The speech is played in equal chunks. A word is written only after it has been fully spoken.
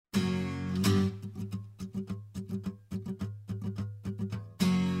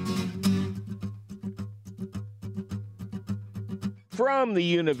From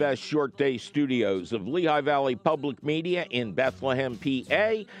the Univest Short Day Studios of Lehigh Valley Public Media in Bethlehem,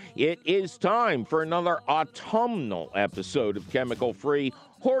 PA, it is time for another autumnal episode of chemical-free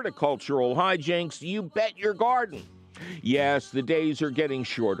horticultural hijinks. You bet your garden. Yes, the days are getting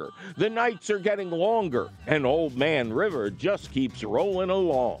shorter, the nights are getting longer, and Old Man River just keeps rolling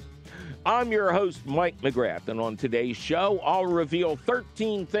along. I'm your host, Mike McGrath, and on today's show, I'll reveal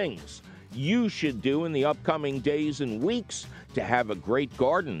 13 things you should do in the upcoming days and weeks to have a great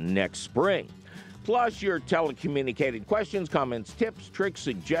garden next spring. Plus, your telecommunicated questions, comments, tips, tricks,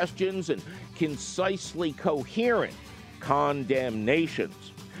 suggestions, and concisely coherent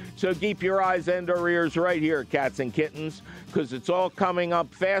condemnations. So keep your eyes and or ears right here, cats and kittens, because it's all coming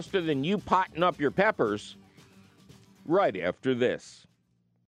up faster than you potting up your peppers right after this.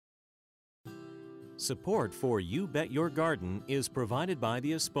 Support for You Bet Your Garden is provided by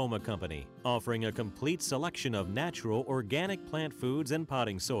the Espoma Company, offering a complete selection of natural organic plant foods and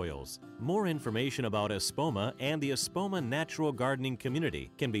potting soils. More information about Espoma and the Espoma Natural Gardening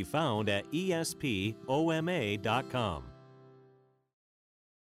Community can be found at espoma.com.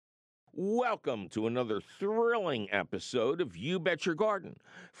 Welcome to another thrilling episode of You Bet Your Garden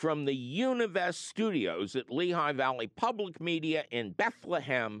from the Univest Studios at Lehigh Valley Public Media in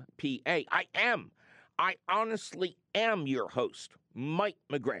Bethlehem, PA. I honestly am your host, Mike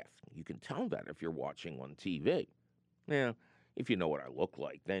McGrath. You can tell that if you're watching on TV. Yeah, if you know what I look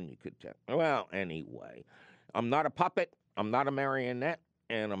like, then you could tell. Well, anyway, I'm not a puppet, I'm not a marionette,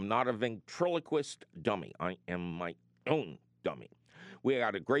 and I'm not a ventriloquist dummy. I am my own dummy. We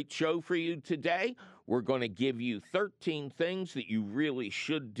got a great show for you today. We're going to give you 13 things that you really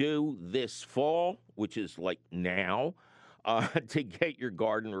should do this fall, which is like now, to get your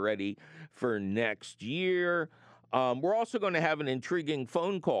garden ready for next year. We're also going to have an intriguing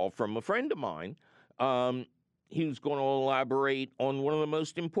phone call from a friend of mine. He's going to elaborate on one of the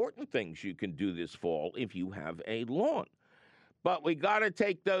most important things you can do this fall if you have a lawn. But we got to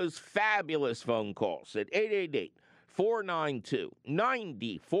take those fabulous phone calls at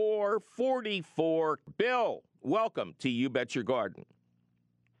 888-492-9444. Bill, welcome to You Bet Your Garden.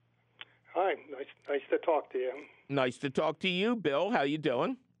 Hi, nice to talk to you. Nice to talk to you, Bill. How you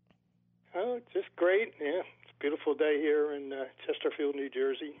doing? Oh, just great. Yeah, it's a beautiful day here in Chesterfield, New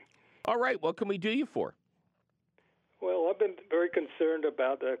Jersey. All right, what can we do you for? Well, I've been very concerned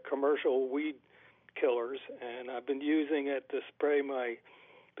about the commercial weed killers, and I've been using it to spray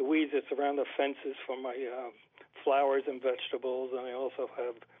the weeds that surround the fences for my flowers and vegetables, and I also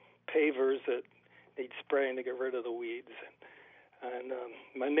have pavers that need spraying to get rid of the weeds. And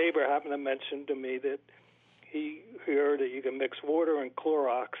my neighbor happened to mention to me that he heard that you can mix water and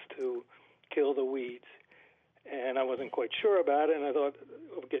Clorox to kill the weeds. And I wasn't quite sure about it, and I thought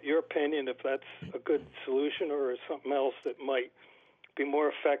I'll get your opinion if that's a good solution or something else that might be more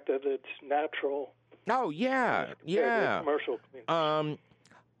effective that's natural. Oh, yeah. Commercial.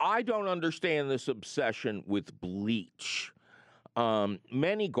 I don't understand this obsession with bleach.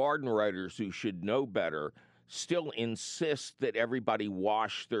 Many garden writers who should know better still insist that everybody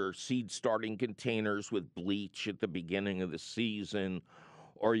wash their seed starting containers with bleach at the beginning of the season,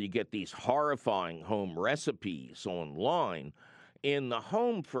 or you get these horrifying home recipes online. In the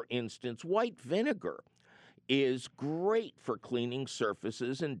home, for instance, white vinegar is great for cleaning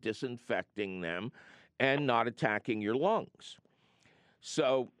surfaces and disinfecting them and not attacking your lungs.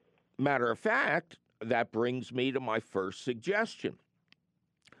 So, matter of fact, that brings me to my first suggestion.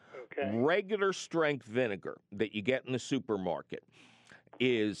 Okay. Regular strength vinegar that you get in the supermarket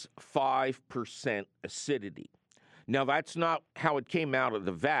is 5% acidity. Now, that's not how it came out of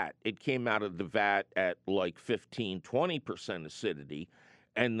the vat. It came out of the vat at like 15, 20% acidity,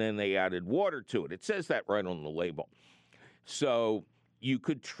 and then they added water to it. It says that right on the label. So you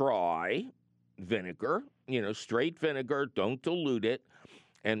could try vinegar, straight vinegar, don't dilute it,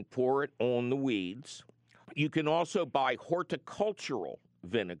 and pour it on the weeds. You can also buy horticultural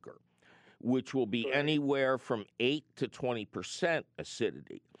vinegar, which will be anywhere from 8 to 20%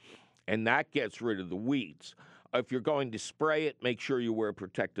 acidity, and that gets rid of the weeds. If you're going to spray it, make sure you wear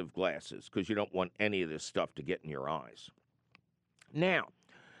protective glasses because you don't want any of this stuff to get in your eyes. Now,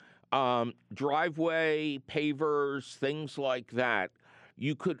 driveway, pavers, things like that.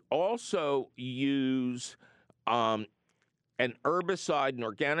 You could also use an herbicide, an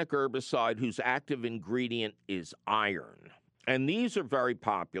organic herbicide whose active ingredient is iron. And these are very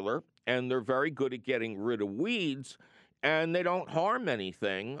popular, and they're very good at getting rid of weeds, and they don't harm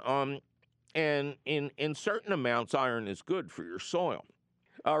anything. And in certain amounts, iron is good for your soil.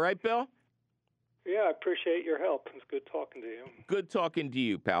 All right, Bill? Yeah, I appreciate your help. It's good talking to you. Good talking to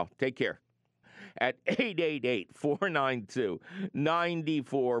you, pal. Take care. at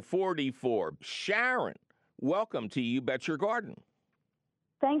 888-492-9444. Sharon, welcome to You Bet Your Garden.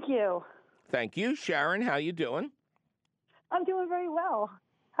 Thank you. Thank you, Sharon. How you doing? I'm doing very well.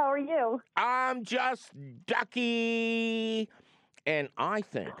 How are you? I'm just ducky. And I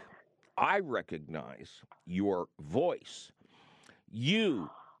think I recognize your voice. You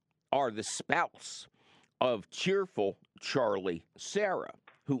are the spouse of cheerful Charlie Sarah,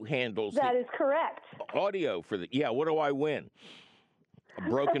 who handles That is correct. audio for the... Yeah, what do I win? A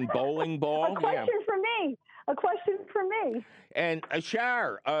broken bowling ball? A question for me. A question for me. And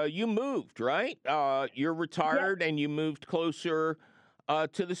Shar, you moved, right? You're retired and you moved closer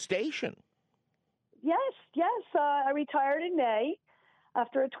to the station. Yes. I retired in May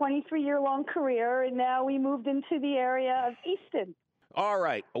after a 23-year-long career, and now we moved into the area of Easton. All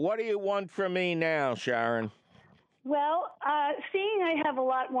right. What do you want from me now, Sharon? Well, seeing I have a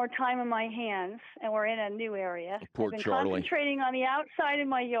lot more time in my hands, and we're in a new area, Poor I've been Charlie. concentrating on the outside of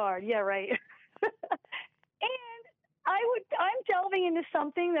my yard. Yeah, right. And I'm delving into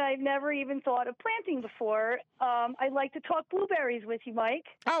something that I've never even thought of planting before. I'd like to talk blueberries with you, Mike.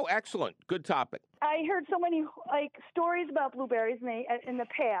 Oh, excellent. Good topic. I heard so many stories about blueberries in the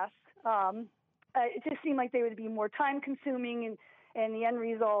past. It just seemed like they would be more time-consuming and the end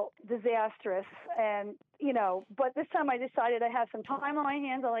result disastrous. And but this time I decided I have some time on my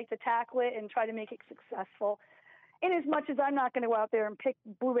hands. I like to tackle it and try to make it successful. In as much as I'm not going to go out there and pick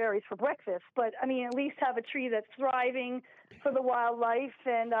blueberries for breakfast, but I mean, at least have a tree that's thriving for the wildlife.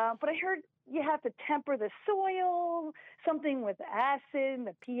 And but I heard you have to temper the soil, something with acid and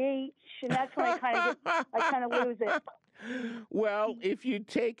the pH, and that's when I kind of lose it. Well, if you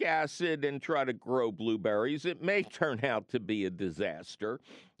take acid and try to grow blueberries, it may turn out to be a disaster,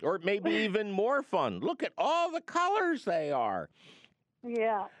 or it may be even more fun. Look at all the colors they are.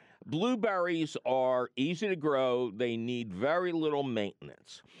 Yeah. Blueberries are easy to grow. They need very little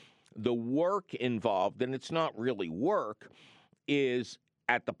maintenance. The work involved, and it's not really work, is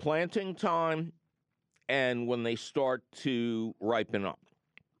at the planting time and when they start to ripen up.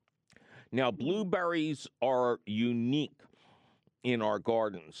 Now, blueberries are unique in our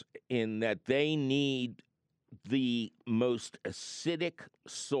gardens in that they need the most acidic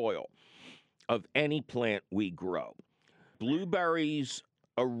soil of any plant we grow. Blueberries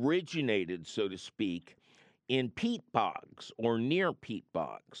originated, so to speak, in peat bogs or near peat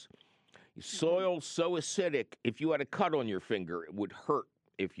bogs. Soil so acidic, if you had a cut on your finger, it would hurt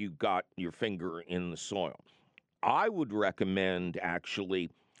if you got your finger in the soil. I would recommend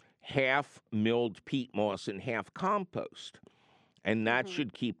actually half milled peat moss and half compost, and that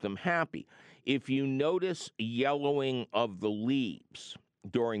should keep them happy. If you notice yellowing of the leaves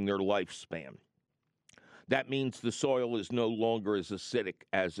during their lifespan, that means the soil is no longer as acidic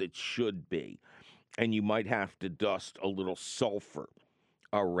as it should be, and you might have to dust a little sulfur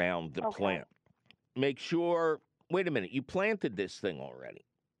around the plant. Make sure, wait a minute, you planted this thing already.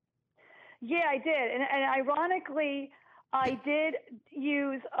 Yeah, I did. And ironically, I did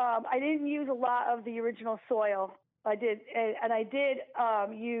use, I didn't use a lot of the original soil. I did, and I did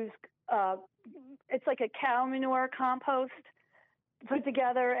use, it's like a cow manure compost put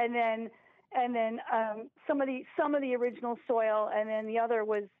together, and then some of the original soil, and then the other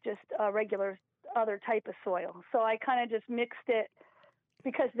was just a regular other type of soil. So I kind of just mixed it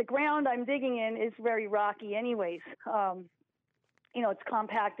because the ground I'm digging in is very rocky anyways. It's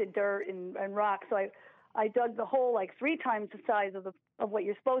compacted dirt and rock. So I dug the hole like 3 times the size of what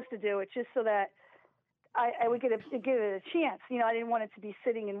you're supposed to do. It's just so that I would give it a chance. I didn't want it to be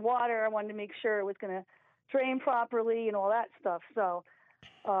sitting in water. I wanted to make sure it was going to drain properly and all that stuff. So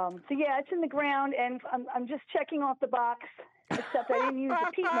yeah, it's in the ground, and I'm just checking off the box. Except I didn't use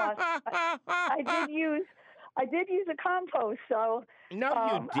the peat moss. I did use a compost. So no,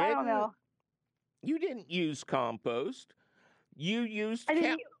 you didn't. I don't know. You didn't use compost. You used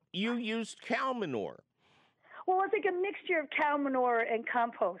cow manure. Well, it's like a mixture of cow manure and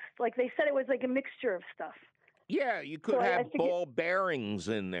compost. Like they said, it was like a mixture of stuff. Yeah, you could have ball bearings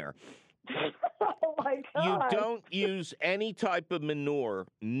in there. Oh my God! You don't use any type of manure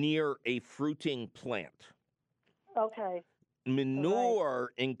near a fruiting plant. Okay.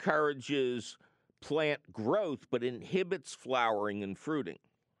 Manure encourages plant growth, but inhibits flowering and fruiting.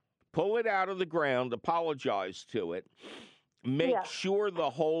 Pull it out of the ground, apologize to it. Make sure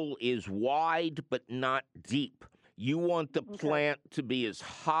the hole is wide but not deep. You want the plant to be as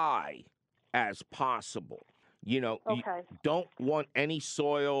high as possible. You don't want any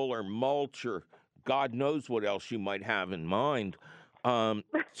soil or mulch or God knows what else you might have in mind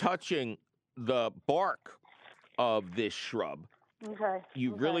touching the bark of this shrub. Okay.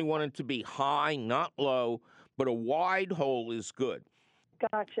 You Okay. really want it to be high, not low, but a wide hole is good.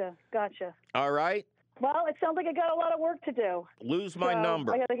 Gotcha. Gotcha. All right? Well, it sounds like I got a lot of work to do. Lose my So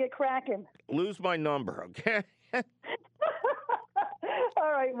number. I got to get cracking. Lose my number, okay?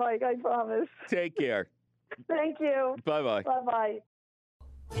 All right, Mike, I promise. Take care. Thank you. Bye-bye. Bye-bye.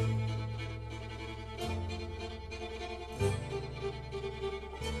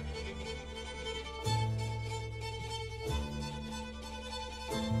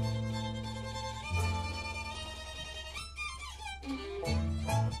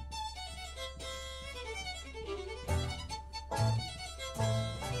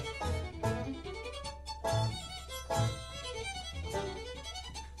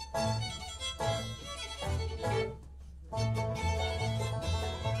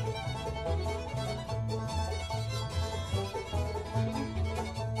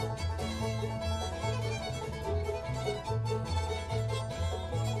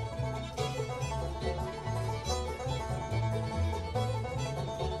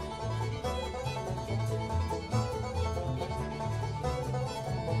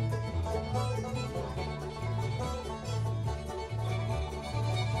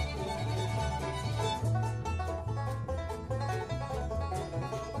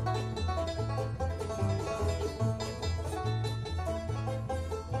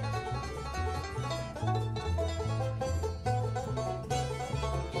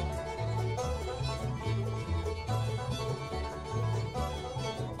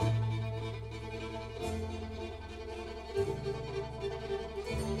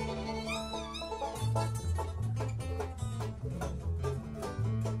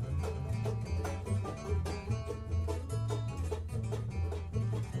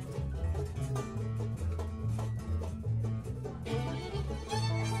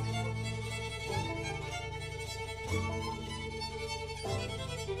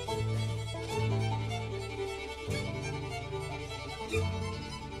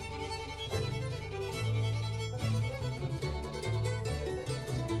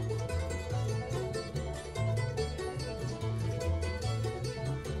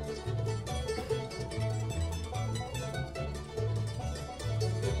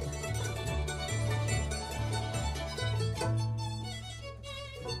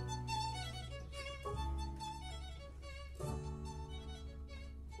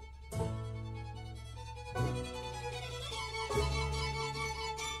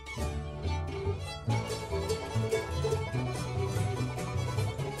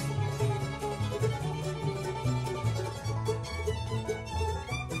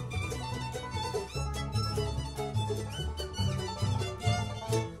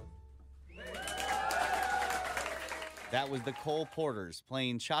 That was the Cole Porters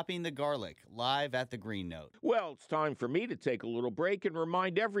playing Chopping the Garlic live at the Green Note. Well, it's time for me to take a little break and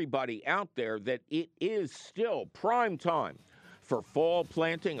remind everybody out there that it is still prime time for fall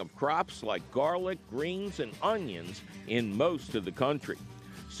planting of crops like garlic, greens, and onions in most of the country.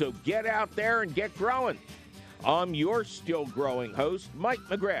 So get out there and get growing. I'm your still growing host, Mike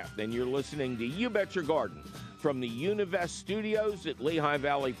McGrath, and you're listening to You Bet Your Garden from the Univest Studios at Lehigh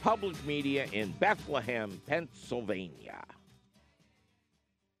Valley Public Media in Bethlehem, Pennsylvania.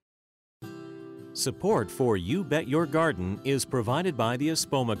 Support for You Bet Your Garden is provided by the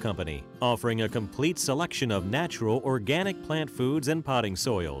Espoma Company, offering a complete selection of natural organic plant foods and potting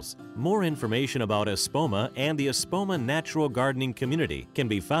soils. More information about Espoma and the Espoma Natural Gardening Community can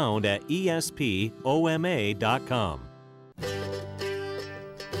be found at espoma.com.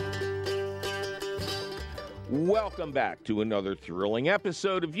 Welcome back to another thrilling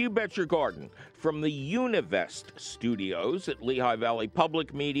episode of You Bet Your Garden from the Univest Studios at Lehigh Valley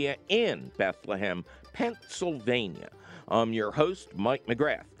Public Media in Bethlehem, Pennsylvania. I'm your host, Mike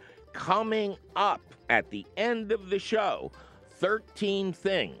McGrath. Coming up at the end of the show, 13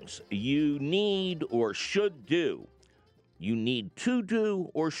 things you need or should do. You need to do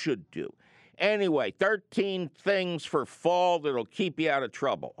or should do. Anyway, 13 things for fall that'll keep you out of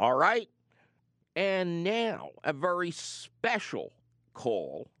trouble, all right? And now, a very special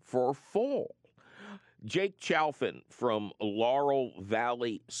call for fall. Jake Chalfin from Laurel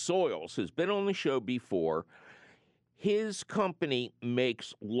Valley Soils has been on the show before. His company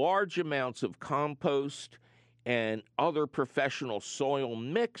makes large amounts of compost and other professional soil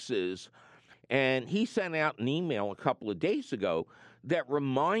mixes, and he sent out an email a couple of days ago that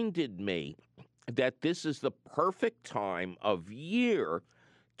reminded me that this is the perfect time of year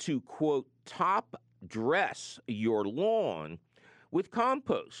to, quote, top dress your lawn with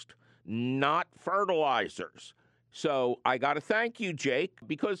compost, not fertilizers. So I got to thank you, Jake,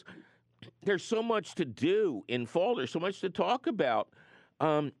 because there's so much to do in fall. There's so much to talk about.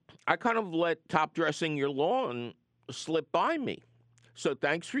 I kind of let top dressing your lawn slip by me. So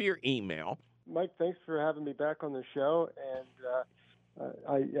thanks for your email. Mike, thanks for having me back on the show. And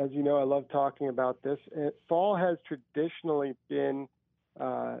as you know, I love talking about this. And fall has traditionally been,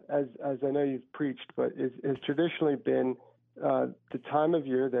 as I know you've preached, but has traditionally been the time of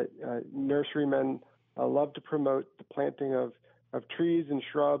year that nurserymen love to promote the planting of trees and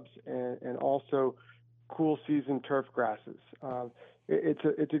shrubs and also cool season turf grasses.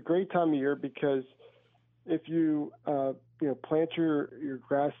 It's a great time of year because if you plant your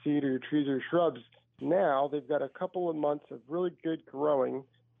grass seed or your trees or your shrubs now, they've got a couple of months of really good growing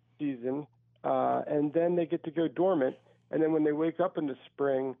season, and then they get to go dormant. And then when they wake up in the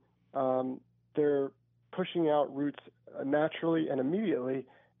spring, they're pushing out roots naturally and immediately,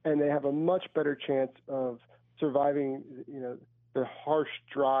 and they have a much better chance of surviving, the harsh,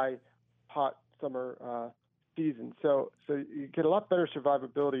 dry, hot summer season. So you get a lot better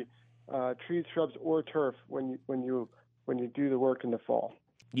survivability, trees, shrubs, or turf when you do the work in the fall.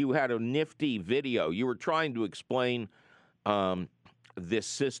 You had a nifty video. You were trying to explain this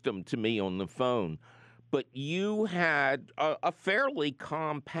system to me on the phone, but you had a fairly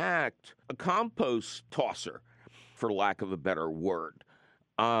compact compost tosser, for lack of a better word.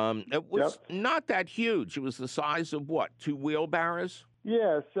 It was not that huge. It was the size of what, 2 wheelbarrows?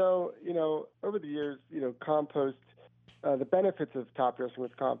 Yeah. So, over the years, compost, the benefits of top dressing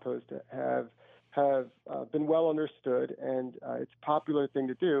with compost have been well understood, and it's a popular thing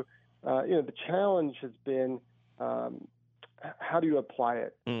to do. The challenge has been how do you apply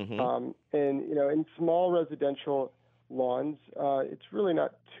it? Mm-hmm. In small residential lawns, it's really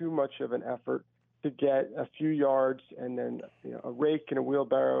not too much of an effort to get a few yards and then a rake and a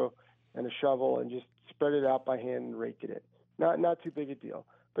wheelbarrow and a shovel and just spread it out by hand and rake it in. Not too big a deal.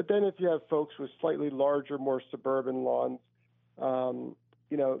 But then if you have folks with slightly larger, more suburban lawns, then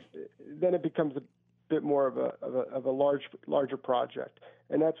it becomes a bit more of a larger project,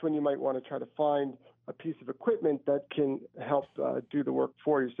 and that's when you might want to try to find a piece of equipment that can help do the work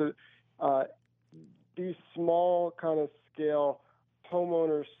for you. So these small kind of scale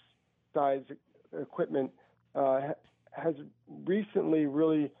homeowner size equipment has recently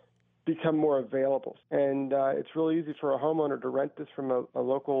really become more available, and it's really easy for a homeowner to rent this from a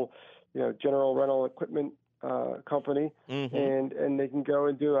local, general rental equipment company, mm-hmm. and they can go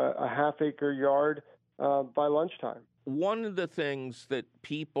and do a half-acre yard by lunchtime. One of the things that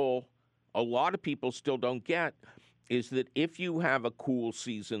a lot of people still don't get is that if you have a cool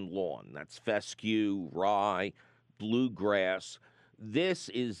season lawn, that's fescue, rye, bluegrass, this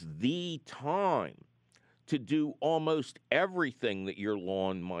is the time to do almost everything that your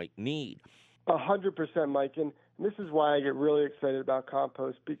lawn might need. 100%, Mike, and this is why I get really excited about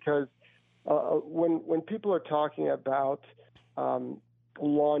compost, because when people are talking about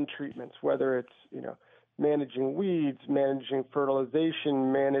lawn treatments, whether it's managing weeds, managing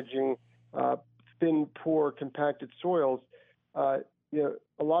fertilization, managing thin, poor, compacted soils, a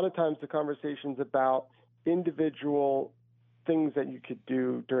lot of times the conversation's about individual things that you could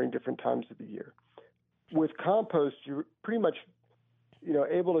do during different times of the year. With compost, you're pretty much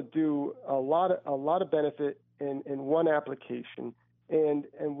able to do a lot of benefit in one application. And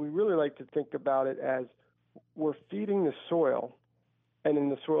we really like to think about it as we're feeding the soil, and then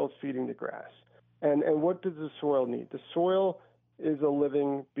the soil is feeding the grass. And what does the soil need? The soil is a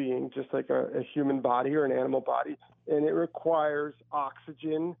living being, just like a human body or an animal body, and it requires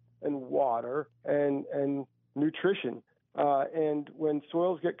oxygen and water and nutrition. And when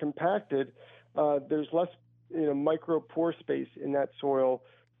soils get compacted, there's less micro pore space in that soil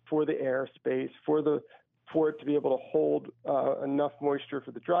for the air space, for it to be able to hold enough moisture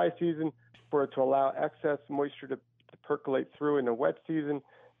for the dry season, for it to allow excess moisture to percolate through in the wet season.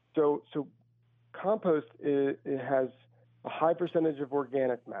 So compost, it has a high percentage of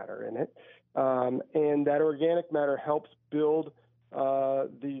organic matter in it, and that organic matter helps build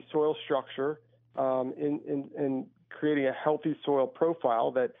the soil structure in creating a healthy soil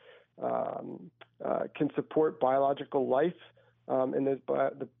profile that can support biological life. And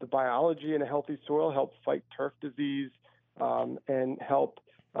the biology in a healthy soil help fight turf disease and help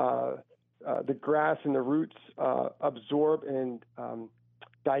the grass and the roots absorb and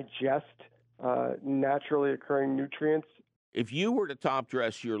digest naturally occurring nutrients. If you were to top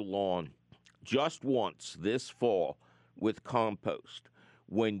dress your lawn just once this fall with compost,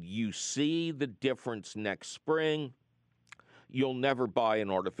 when you see the difference next spring, you'll never buy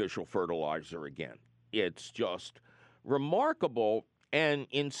an artificial fertilizer again. It's just remarkable. And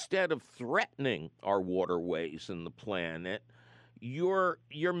instead of threatening our waterways and the planet, you're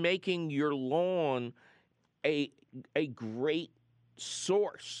making your lawn a great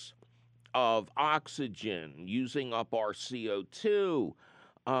source of oxygen, using up our CO2,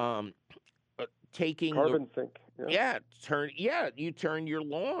 taking Carbon sink. you turn your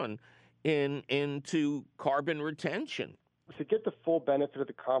lawn into carbon retention. To get the full benefit of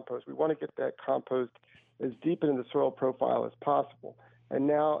the compost, we want to get that compost as deep into the soil profile as possible. And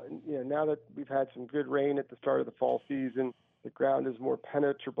now, now that we've had some good rain at the start of the fall season, the ground is more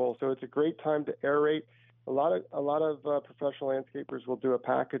penetrable. So it's a great time to aerate. A lot of professional landscapers will do a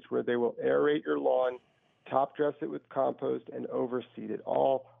package where they will aerate your lawn, top dress it with compost, and overseed it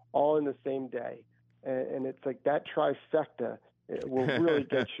all in the same day. And it's like that trifecta. It will really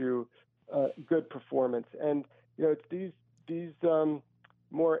get you good performance. And it's these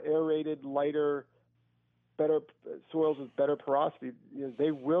more aerated, lighter, better soils with better porosity.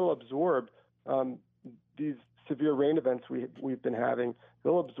 They will absorb these severe rain events we've been having.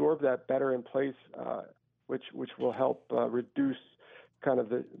 They'll absorb that better in place, which will help reduce kind of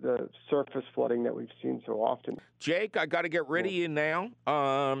the surface flooding that we've seen so often. Jake, I got to get rid of you now.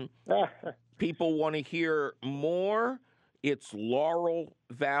 People want to hear more. It's Laurel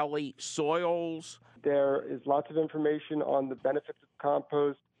Valley Soils. There is lots of information on the benefits of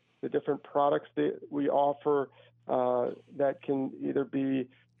compost, the different products that we offer that can either be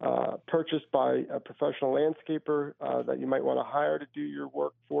purchased by a professional landscaper that you might want to hire to do your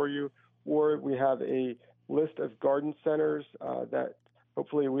work for you, or we have a list of garden centers that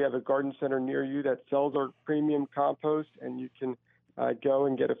hopefully we have a garden center near you that sells our premium compost, and you can go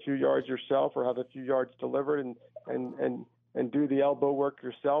and get a few yards yourself or have a few yards delivered and do the elbow work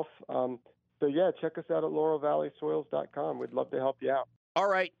yourself. So, yeah, check us out at laurelvalleysoils.com. We'd love to help you out. All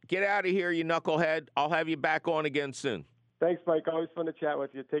right, get out of here, you knucklehead. I'll have you back on again soon. Thanks, Mike. Always fun to chat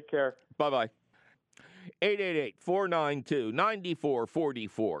with you. Take care. Bye-bye.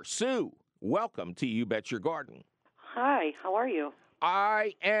 888-492-9444. Sue, welcome to You Bet Your Garden. Hi, how are you?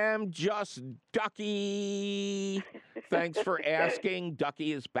 I am just Ducky. Thanks for asking.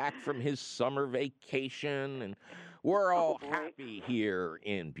 Ducky is back from his summer vacation, and we're all happy here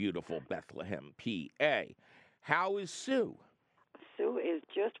in beautiful Bethlehem, PA. How is Sue? Sue is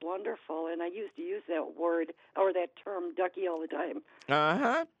just wonderful, and I used to use that word or that term Ducky all the time.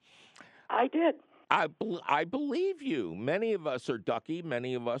 Uh-huh. I did. I believe you. Many of us are Ducky.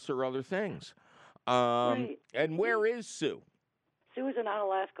 Many of us are other things. Right. And where is Sue? Sue is in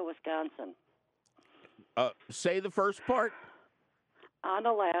Onalaska, Wisconsin. Say the first part.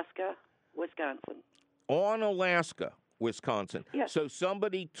 Onalaska, Wisconsin. Onalaska, Wisconsin. Yes. So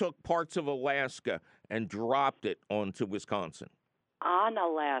somebody took parts of Alaska and dropped it onto Wisconsin.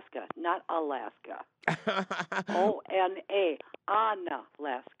 Onalaska, not Alaska. O-N-A,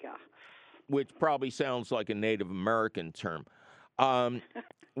 Onalaska. Which probably sounds like a Native American term.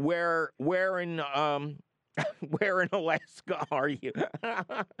 Where in Alaska are you?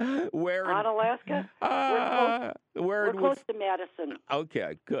 On Alaska? We're close to Madison.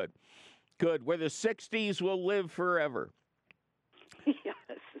 Okay, good. Where the 60s will live forever.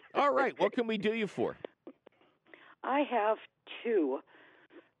 Yes. All right, what can we do you for? I have two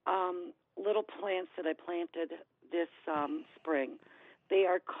little plants that I planted this spring. They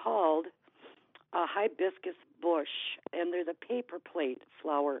are called a hibiscus bush, and they're the paper plate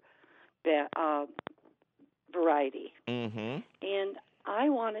flower variety. Mm-hmm. And I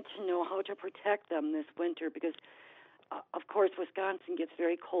wanted to know how to protect them this winter because, of course, Wisconsin gets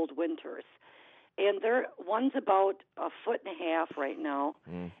very cold winters. And one's about 1.5 feet right now,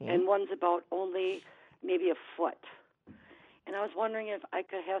 mm-hmm. and one's about only maybe a foot. And I was wondering if I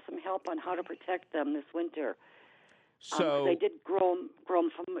could have some help on how to protect them this winter. So I did grow them from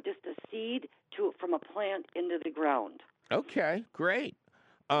just a seed from a plant into the ground. Okay, great.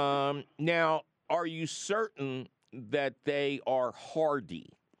 Now, are you certain that they are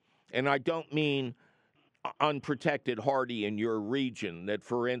hardy? And I don't mean unprotected hardy in your region, that,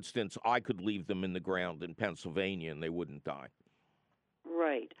 for instance, I could leave them in the ground in Pennsylvania and they wouldn't die.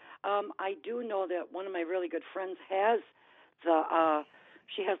 Right. I do know that one of my really good friends has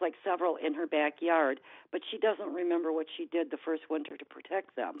she has like several in her backyard, but she doesn't remember what she did the first winter to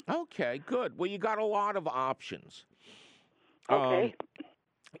protect them. Okay, good. Well, you got a lot of options. Okay.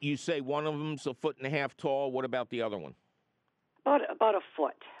 You say one of them's 1.5 feet tall. What about the other one? About a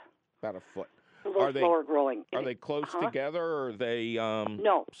foot. About a foot. A little slower growing. Are they close together, or are they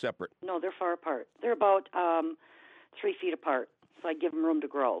separate? No, they're far apart. They're about 3 feet apart, so I give them room to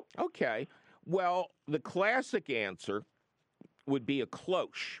grow. Okay. Well, the classic answer would be a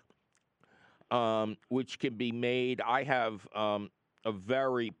cloche, which can be made. I have a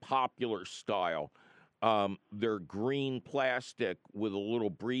very popular style They're green plastic with a little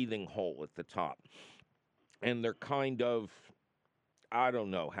breathing hole at the top. And they're kind of, I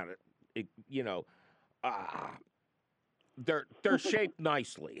don't know how to, they're shaped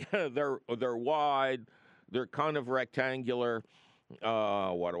nicely. They're wide. They're kind of rectangular.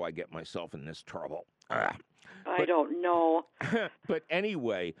 Why do I get myself in this trouble? I don't know. But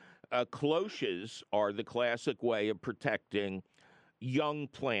anyway, cloches are the classic way of protecting young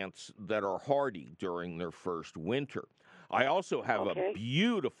plants that are hardy during their first winter. I also have a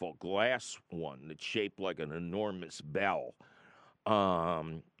beautiful glass one that's shaped like an enormous bell. You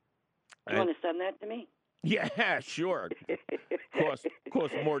want to send that to me? Yeah, sure.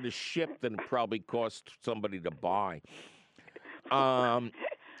 Cost more to ship than it probably cost somebody to buy.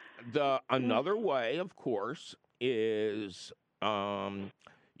 Another way, of course, is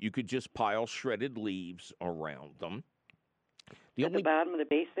you could just pile shredded leaves around them. The bottom of the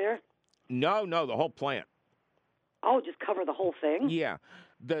base there? No, the whole plant. Oh, just cover the whole thing? Yeah.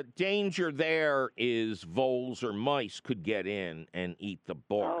 The danger there is voles or mice could get in and eat the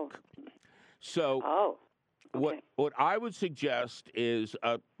bark. So what I would suggest is,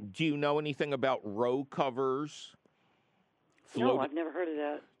 do you know anything about row covers? No, I've never heard of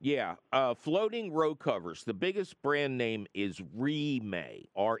that. Yeah, floating row covers. The biggest brand name is Reemay,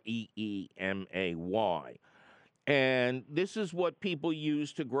 Reemay. And this is what people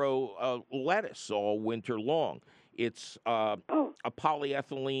use to grow lettuce all winter long. It's a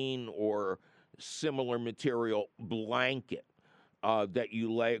polyethylene or similar material blanket that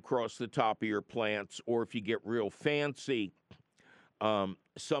you lay across the top of your plants, or if you get real fancy,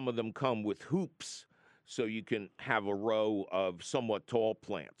 some of them come with hoops, so you can have a row of somewhat tall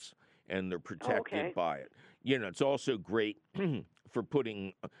plants, and they're protected by it. It's also great for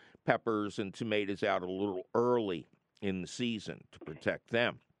putting peppers and tomatoes out a little early in the season to protect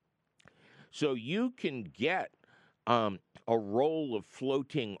them. So you can get a roll of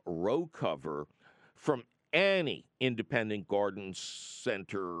floating row cover from any independent garden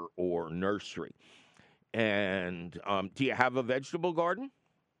center or nursery. And do you have a vegetable garden?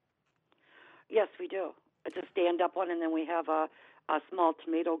 Yes, we do. It's a stand-up one, and then we have a small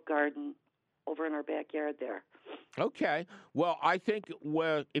tomato garden over in our backyard there. Okay. Well, I think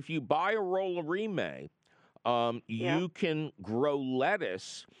if you buy a roll of Reemay, you can grow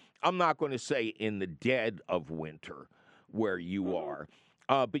lettuce. I'm not going to say in the dead of winter where you are,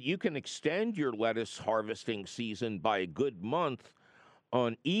 but you can extend your lettuce harvesting season by a good month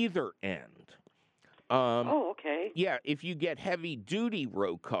on either end. Yeah, if you get heavy-duty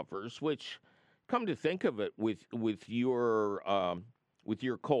row covers, which, come to think of it, with your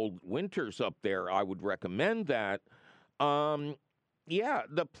cold winters up there, I would recommend that.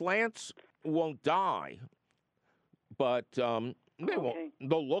 The plants won't die, but they won't.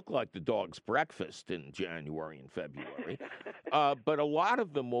 They'll look like the dog's breakfast in January and February. But a lot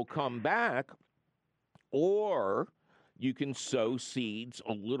of them will come back, or you can sow seeds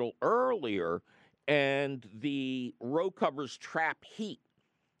a little earlier, and the row covers trap heat,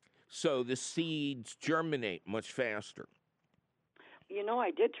 so the seeds germinate much faster.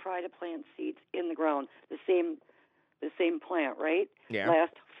 I did try to plant seeds in the ground, the same plant, right? Yeah.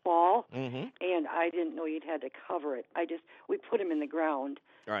 Last fall, and I didn't know you'd had to cover it. We put them in the ground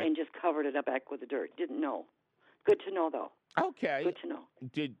and just covered it up back with the dirt. Didn't know. Good to know, though. Okay. Good to know.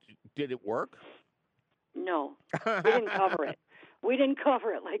 Did it work? No, we didn't cover it. We didn't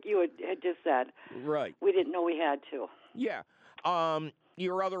cover it like you had just said. Right. We didn't know we had to. Yeah.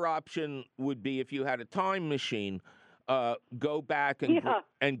 Your other option would be, if you had a time machine, go back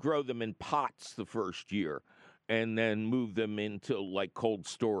and grow them in pots the first year, and then move them into like cold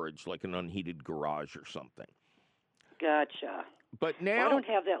storage, like an unheated garage or something. Gotcha. But now I don't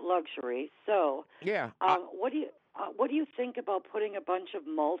have that luxury. So what do you think about putting a bunch of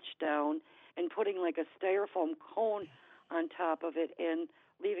mulch down and putting like a styrofoam cone on top of it and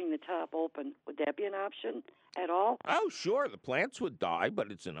leaving the top open? Would that be an option at all? Oh, sure. The plants would die,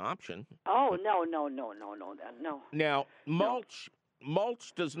 but it's an option. Oh, no. Now, mulch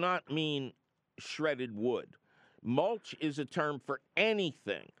does not mean shredded wood. Mulch is a term for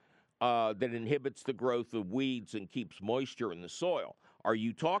anything that inhibits the growth of weeds and keeps moisture in the soil. Are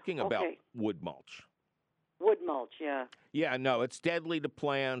you talking about wood mulch? Wood mulch, yeah. Yeah, no, it's deadly to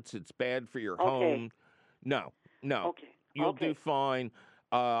plants. It's bad for your home. No. Okay. You'll do fine.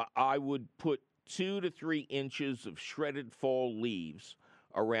 I would put 2 to 3 inches of shredded fall leaves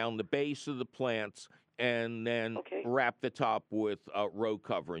around the base of the plants, and then wrap the top with row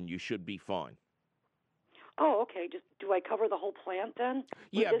cover, and you should be fine. Oh, okay. Just do I cover the whole plant then?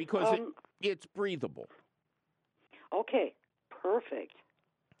 Yeah, because it's breathable. Okay, perfect.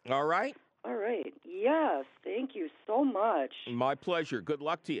 All right. All right. Yes. Thank you so much. My pleasure. Good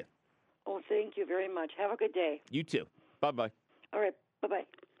luck to you. Oh, thank you very much. Have a good day. You too. Bye-bye. All right. Bye-bye.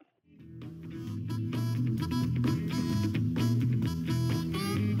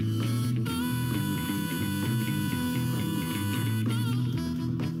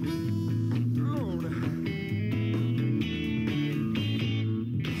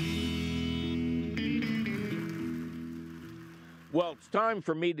 Well, it's time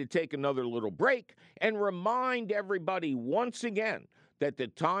for me to take another little break and remind everybody once again that the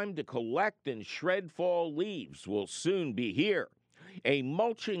time to collect and shred fall leaves will soon be here. A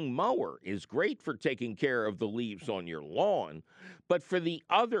mulching mower is great for taking care of the leaves on your lawn, but for the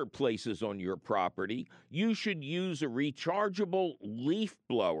other places on your property, you should use a rechargeable leaf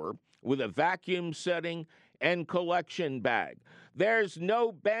blower with a vacuum setting and collection bag. There's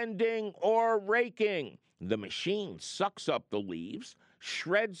no bending or raking. The machine sucks up the leaves,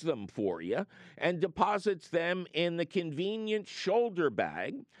 shreds them for you, and deposits them in the convenient shoulder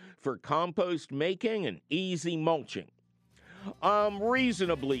bag for compost making and easy mulching. I'm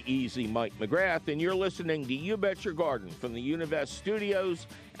reasonably easy, Mike McGrath, and you're listening to You Bet Your Garden from the Univest Studios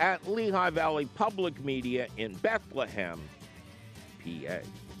at Lehigh Valley Public Media in Bethlehem, PA.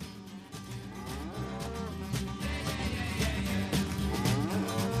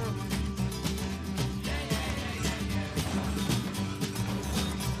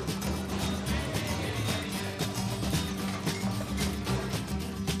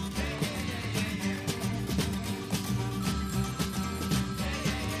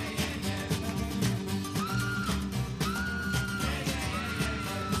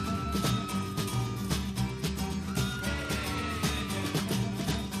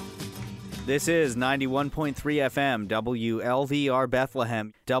 This is 91.3 FM, WLVR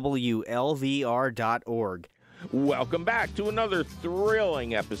Bethlehem, WLVR.org. Welcome back to another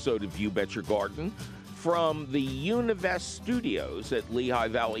thrilling episode of You Bet Your Garden from the Univest Studios at Lehigh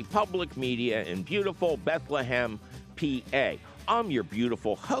Valley Public Media in beautiful Bethlehem, PA. I'm your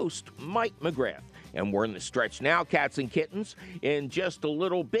beautiful host, Mike McGrath, and we're in the stretch now, cats and kittens. In just a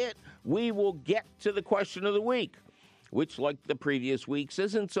little bit, we will get to the question of the week, which, like the previous weeks,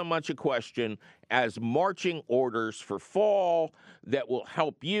 isn't so much a question as marching orders for fall that will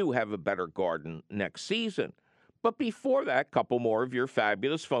help you have a better garden next season. But before that, a couple more of your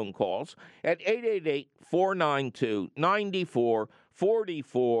fabulous phone calls at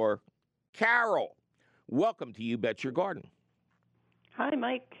 888-492-9444. Carol, welcome to You Bet Your Garden. Hi,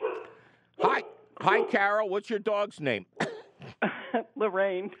 Mike. Hi, Carol. What's your dog's name?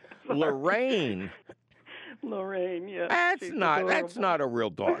 Lorraine. Lorraine. Lorraine, yeah. That's not a real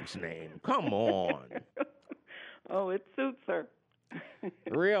dog's name. Come on. Oh, it suits her.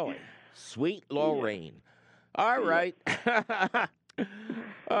 Really? Sweet Lorraine. Yeah. All right.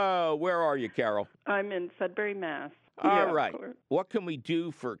 Where are you, Carol? I'm in Sudbury, Mass. All right. What can we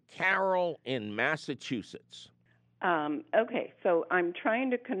do for Carol in Massachusetts? Okay, so I'm trying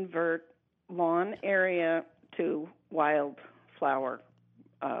to convert lawn area to wildflower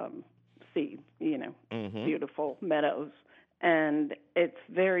seeds, beautiful meadows, and it's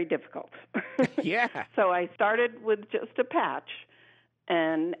very difficult. Yeah. So I started with just a patch,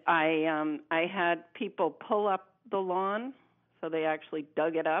 and I had people pull up the lawn, so they actually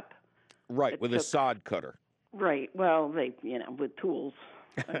dug it up. Right, with a sod cutter. Right. Well, they, with tools.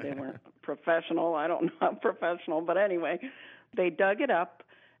 They weren't professional. I don't know how professional, but anyway, they dug it up,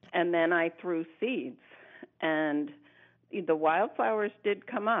 and then I threw seeds, and the wildflowers did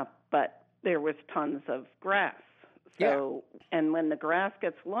come up, but there was tons of grass. So, yeah. And when the grass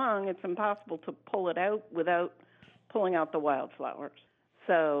gets long, it's impossible to pull it out without pulling out the wildflowers.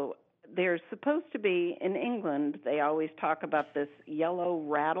 So there's supposed to be, in England, they always talk about this yellow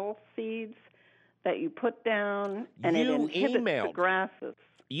rattle seeds that you put down, and it inhibits the grasses.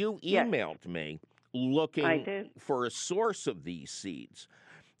 You emailed me looking for a source of these seeds,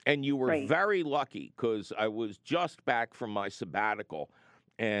 and you were very lucky because I was just back from my sabbatical.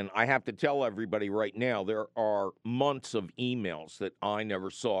 And I have to tell everybody right now, there are months of emails that I never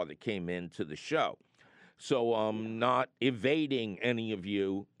saw that came into the show. So I'm not evading any of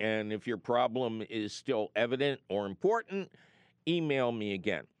you. And if your problem is still evident or important, email me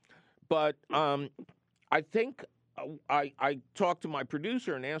again. But I think I talked to my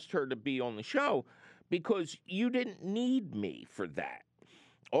producer and asked her to be on the show because you didn't need me for that.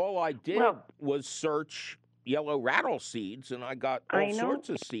 All I did was search yellow rattle seeds, and I got all sorts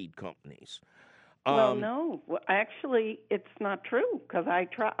of seed companies. Well, no. Well, actually, it's not true because I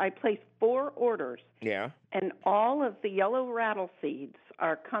placed 4 orders. Yeah. And all of the yellow rattle seeds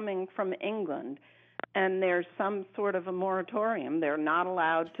are coming from England. and there's some sort of a moratorium. They're not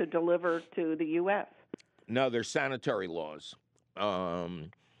allowed to deliver to the U.S. No, there's sanitary laws.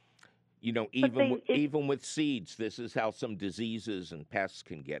 Even with seeds, this is how some diseases and pests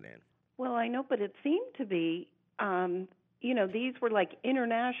can get in. Well, I know, but it seemed to be, these were like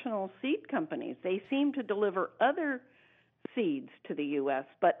international seed companies. They seem to deliver other seeds to the U.S.,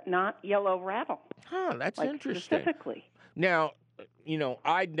 but not yellow rattle. Huh, that's interesting. Specifically. Now,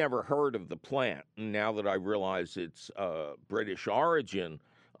 I'd never heard of the plant. Now that I realize it's British origin,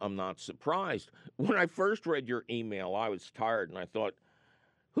 I'm not surprised. When I first read your email, I was tired, and I thought,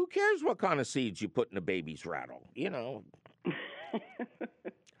 who cares what kind of seeds you put in a baby's rattle?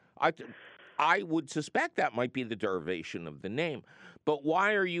 I would suspect that might be the derivation of the name. But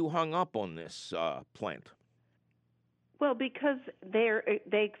why are you hung up on this plant? Well, because they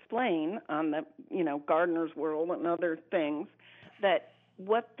explain on the Gardener's World and other things that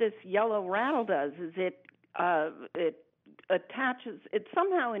what this yellow rattle does is it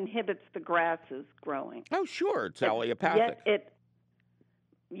somehow inhibits the grasses growing. Oh, sure, it's allelopathic.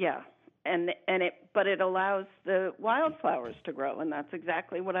 But it allows the wildflowers to grow, and that's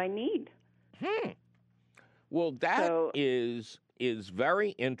exactly what I need. Well, that is very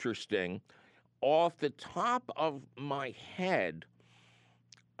interesting. Off the top of my head,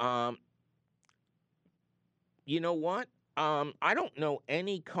 you know what? I don't know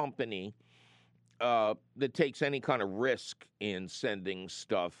any company that takes any kind of risk in sending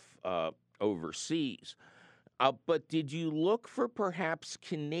stuff overseas. But did you look for perhaps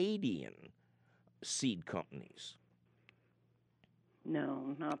Canadian seed companies?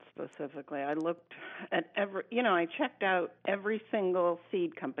 No, not specifically. I looked at I checked out every single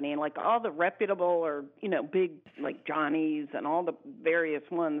seed company, and like all the reputable or, big like Johnny's and all the various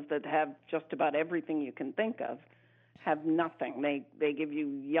ones that have just about everything you can think of have nothing. They give you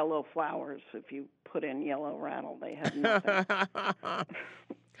yellow flowers if you put in yellow rattle. They have nothing.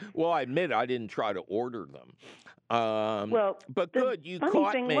 Well, I admit I didn't try to order them. But good, you caught me. The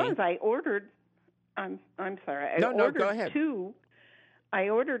funny thing was I ordered. I'm sorry. No, go ahead. I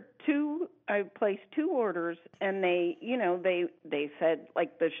ordered two. I placed two orders, and they said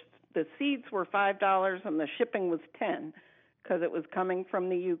like the seeds were $5 and the shipping was $10 because it was coming from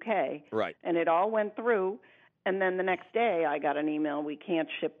the UK. Right. And it all went through, and then the next day I got an email: we can't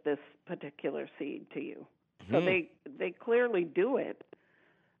ship this particular seed to you. So they clearly do it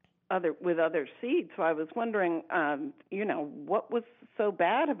with other seeds. So I was wondering, what was so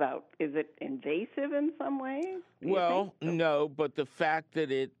bad about? Is it invasive in some way? Well, no, but the fact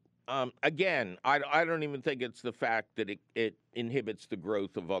that it, again, I don't even think it's the fact that it inhibits the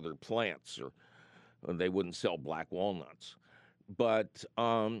growth of other plants, or they wouldn't sell black walnuts. But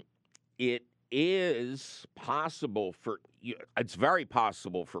it is possible it's very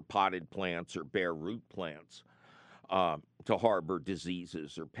possible for potted plants or bare root plants to harbor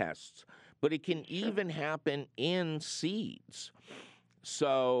diseases or pests. But it can even happen in seeds.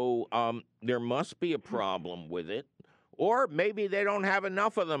 So there must be a problem with it. Or maybe they don't have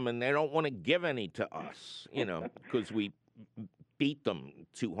enough of them and they don't want to give any to us, because we beat them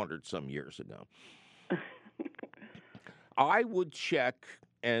 200-some years ago. I would check,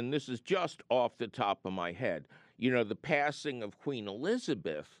 and this is just off the top of my head, the passing of Queen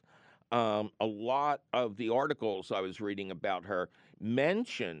Elizabeth. A lot of the articles I was reading about her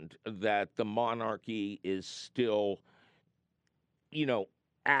mentioned that the monarchy is still,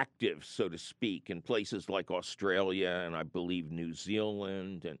 active, so to speak, in places like Australia and I believe New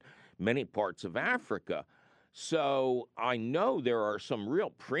Zealand and many parts of Africa. So I know there are some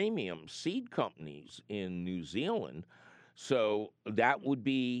real premium seed companies in New Zealand. So that would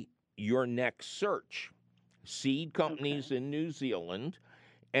be your next search. Seed companies in New Zealand.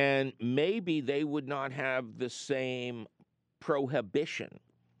 And maybe they would not have the same prohibition.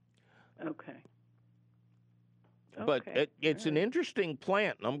 But it's an interesting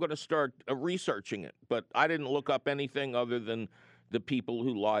plant, and I'm going to start researching it. But I didn't look up anything other than the people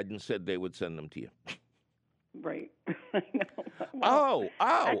who lied and said they would send them to you. Right. I know.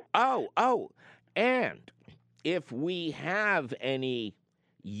 Oh. And if we have any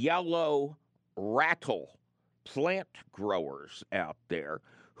yellow rattle plant growers out there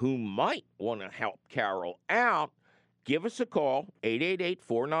who might want to help Carol out, give us a call,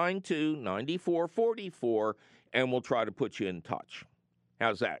 888-492-9444, and we'll try to put you in touch.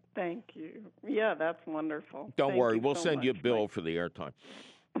 How's that? Thank you. Yeah, that's wonderful. Don't worry, we'll send you a bill for the airtime.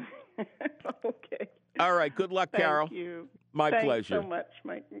 Okay. All right, good luck, Carol. Thank you. My Thanks pleasure. so much,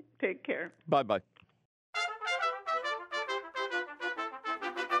 Mike. Take care. Bye-bye.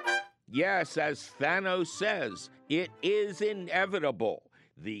 Yes, as Thanos says, it is inevitable.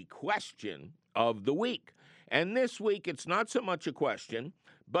 The question of the week. And this week, it's not so much a question,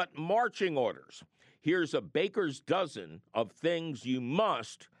 but marching orders. Here's a baker's dozen of things you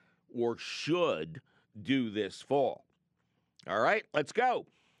must or should do this fall. All right, let's go.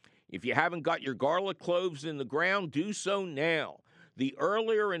 If you haven't got your garlic cloves in the ground, do so now. The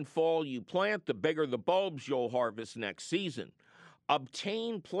earlier in fall you plant, the bigger the bulbs you'll harvest next season.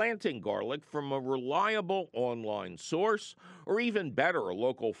 Obtain planting garlic from a reliable online source, or even better, a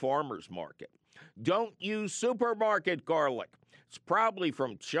local farmer's market. Don't use supermarket garlic. It's probably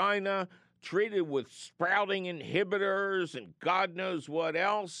from China, treated with sprouting inhibitors and God knows what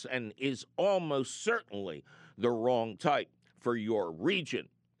else, and is almost certainly the wrong type for your region.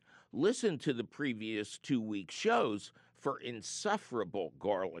 Listen to the previous 2-week shows for insufferable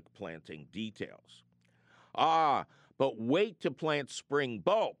garlic planting details. But wait to plant spring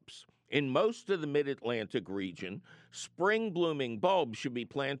bulbs. In most of the Mid-Atlantic region, spring blooming bulbs should be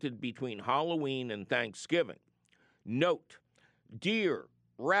planted between Halloween and Thanksgiving. Note, deer,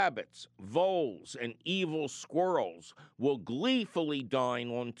 rabbits, voles, and evil squirrels will gleefully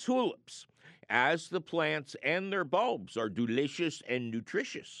dine on tulips, as the plants and their bulbs are delicious and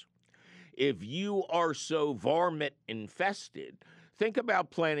nutritious. If you are so varmint infested, think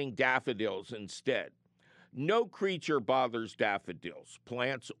about planting daffodils instead. No creature bothers daffodils,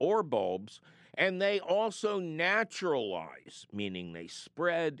 plants or bulbs, and they also naturalize, meaning they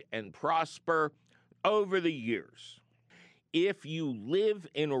spread and prosper over the years. If you live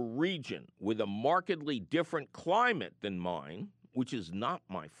in a region with a markedly different climate than mine, which is not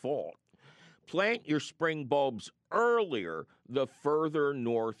my fault, plant your spring bulbs earlier the further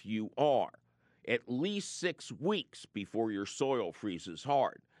north you are, at least 6 weeks before your soil freezes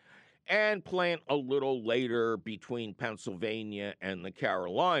hard, and plant a little later between Pennsylvania and the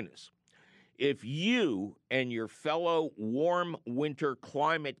Carolinas. If you and your fellow warm winter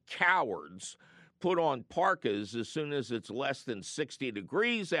climate cowards put on parkas as soon as it's less than 60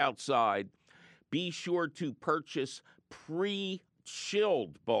 degrees outside, be sure to purchase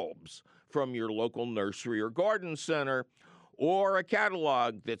pre-chilled bulbs from your local nursery or garden center, or a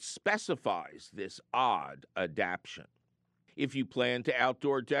catalog that specifies this odd adaptation. If you plan to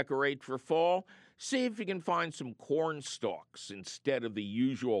outdoor decorate for fall, see if you can find some corn stalks instead of the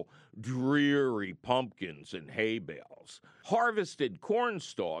usual dreary pumpkins and hay bales. Harvested corn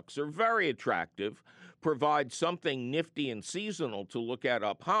stalks are very attractive, provide something nifty and seasonal to look at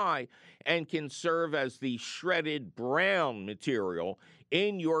up high, and can serve as the shredded brown material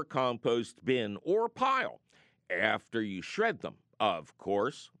in your compost bin or pile, after you shred them, of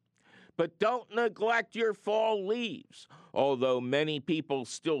course. But don't neglect your fall leaves. Although many people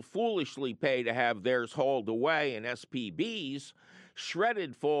still foolishly pay to have theirs hauled away in SPBs,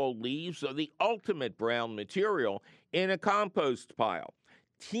 shredded fall leaves are the ultimate brown material in a compost pile,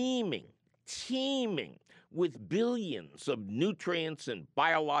 teeming with billions of nutrients and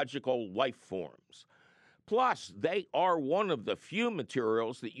biological life forms. Plus, they are one of the few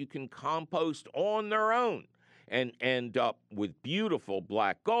materials that you can compost on their own and end up with beautiful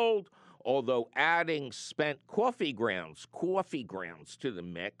black gold, although adding spent coffee grounds to the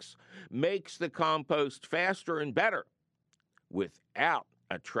mix makes the compost faster and better without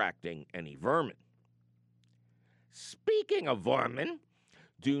attracting any vermin. Speaking of vermin,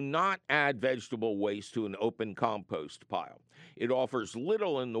 do not add vegetable waste to an open compost pile. It offers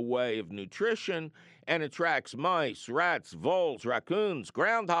little in the way of nutrition and attracts mice, rats, voles, raccoons,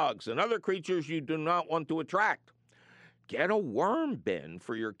 groundhogs, and other creatures you do not want to attract. Get a worm bin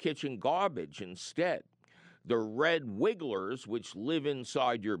for your kitchen garbage instead. The red wigglers, which live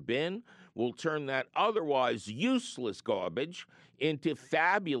inside your bin, will turn that otherwise useless garbage into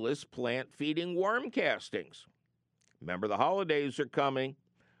fabulous plant-feeding worm castings. Remember, the holidays are coming.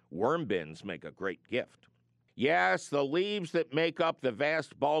 Worm bins make a great gift. Yes, the leaves that make up the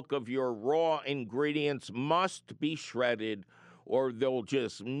vast bulk of your raw ingredients must be shredded, or they'll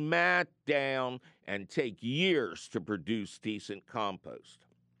just mat down and take years to produce decent compost.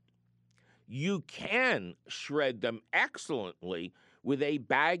 You can shred them excellently with a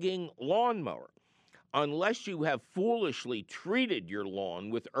bagging lawnmower, unless you have foolishly treated your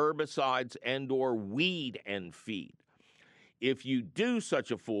lawn with herbicides and/or weed and feed. If you do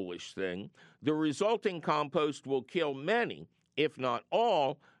such a foolish thing, the resulting compost will kill many, if not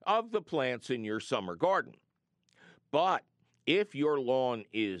all, of the plants in your summer garden. But if your lawn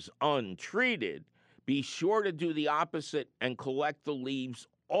is untreated, be sure to do the opposite and collect the leaves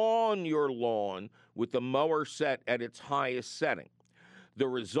on your lawn with the mower set at its highest setting. The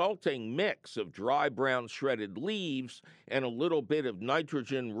resulting mix of dry brown shredded leaves and a little bit of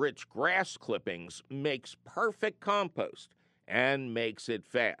nitrogen-rich grass clippings makes perfect compost and makes it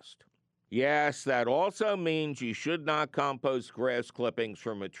fast. Yes, that also means you should not compost grass clippings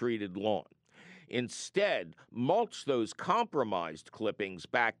from a treated lawn. Instead, mulch those compromised clippings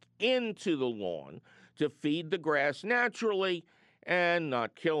back into the lawn to feed the grass naturally and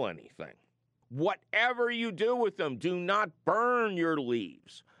not kill anything. Whatever you do with them, do not burn your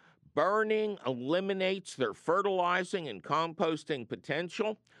leaves. Burning eliminates their fertilizing and composting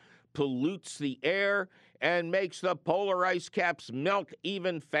potential, pollutes the air, and makes the polar ice caps melt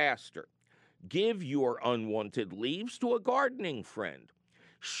even faster. Give your unwanted leaves to a gardening friend.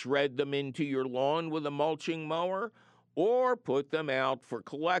 Shred them into your lawn with a mulching mower, or put them out for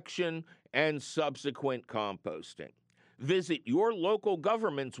collection and subsequent composting. Visit your local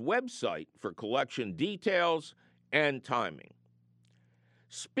government's website for collection details and timing.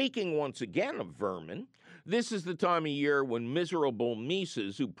 Speaking once again of vermin, this is the time of year when miserable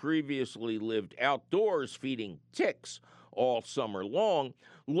mises who previously lived outdoors feeding ticks all summer long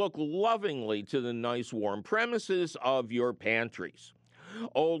look lovingly to the nice warm premises of your pantries.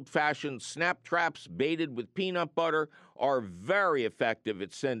 Old-fashioned snap traps baited with peanut butter are very effective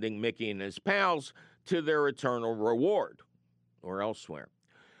at sending Mickey and his pals to their eternal reward, or elsewhere.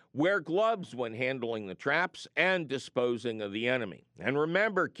 Wear gloves when handling the traps and disposing of the enemy. And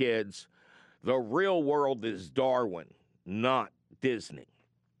remember, kids, the real world is Darwin, not Disney.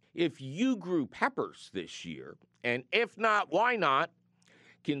 If you grew peppers this year, and if not, why not,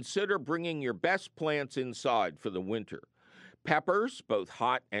 consider bringing your best plants inside for the winter. Peppers, both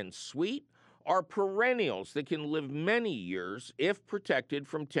hot and sweet, are perennials that can live many years if protected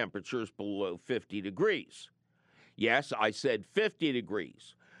from temperatures below 50 degrees. Yes, I said 50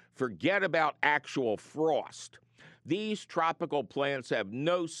 degrees. Forget about actual frost. These tropical plants have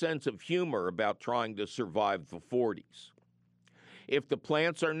no sense of humor about trying to survive the 40s. If the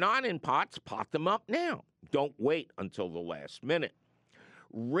plants are not in pots, pot them up now. Don't wait until the last minute.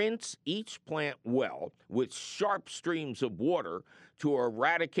 Rinse each plant well with sharp streams of water to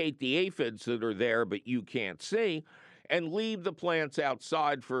eradicate the aphids that are there but you can't see, and leave the plants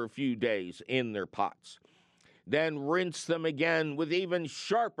outside for a few days in their pots. Then rinse them again with even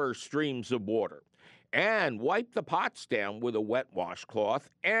sharper streams of water, and wipe the pots down with a wet washcloth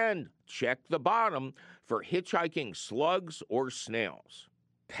and check the bottom for hitchhiking slugs or snails.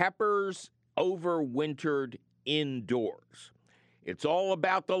 Peppers overwintered indoors. It's all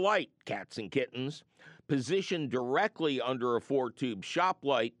about the light, cats and kittens. Positioned directly under a 4-tube shop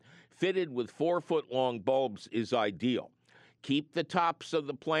light fitted with 4-foot-long bulbs is ideal. Keep the tops of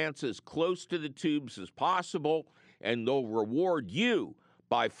the plants as close to the tubes as possible, and they'll reward you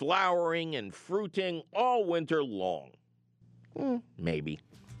by flowering and fruiting all winter long. Maybe.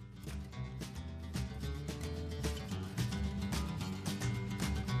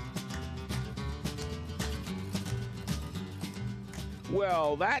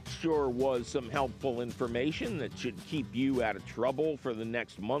 Well, that sure was some helpful information that should keep you out of trouble for the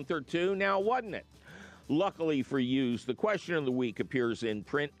next month or two, now wasn't it? Luckily for you, the question of the week appears in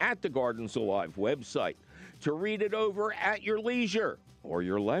print at the Gardens Alive website. To read it over at your leisure or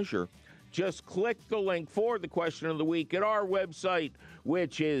your leisure, just click the link for the question of the week at our website,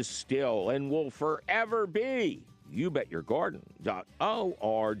 which is still and will forever be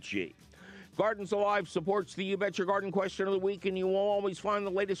YouBetYourGarden.org. Gardens Alive supports the You Bet Your Garden question of the week, and you will always find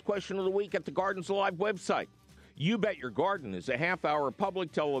the latest question of the week at the Gardens Alive website. You Bet Your Garden is a half-hour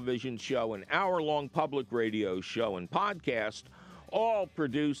public television show, an hour-long public radio show, and podcast, all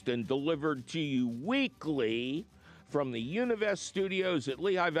produced and delivered to you weekly from the Univest studios at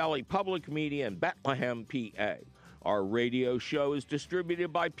Lehigh Valley Public Media in Bethlehem, PA. Our radio show is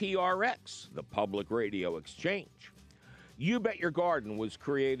distributed by PRX, the Public Radio Exchange. You Bet Your Garden was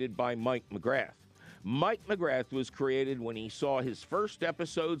created by Mike McGrath. Mike McGrath was created when he saw his first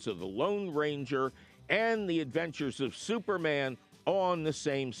episodes of The Lone Ranger and The Adventures of Superman on the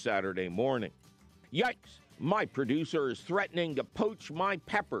same Saturday morning. Yikes, my producer is threatening to poach my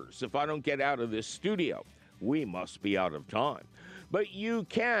peppers if I don't get out of this studio. We must be out of time. But you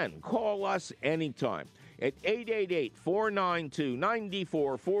can call us anytime at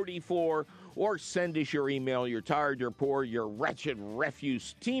 888-492-9444, or send us your email, you're tired, you're poor, your wretched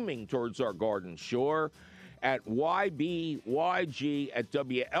refuse teeming towards our garden shore at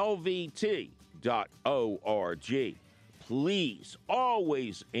YBYG@WLVT.org. Please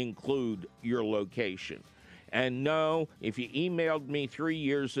always include your location. And no, if you emailed me 3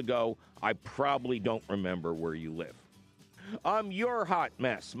 years ago, I probably don't remember where you live. I'm your hot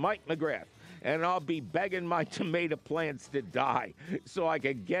mess, Mike McGrath, and I'll be begging my tomato plants to die so I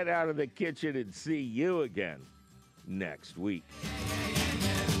can get out of the kitchen and see you again next week.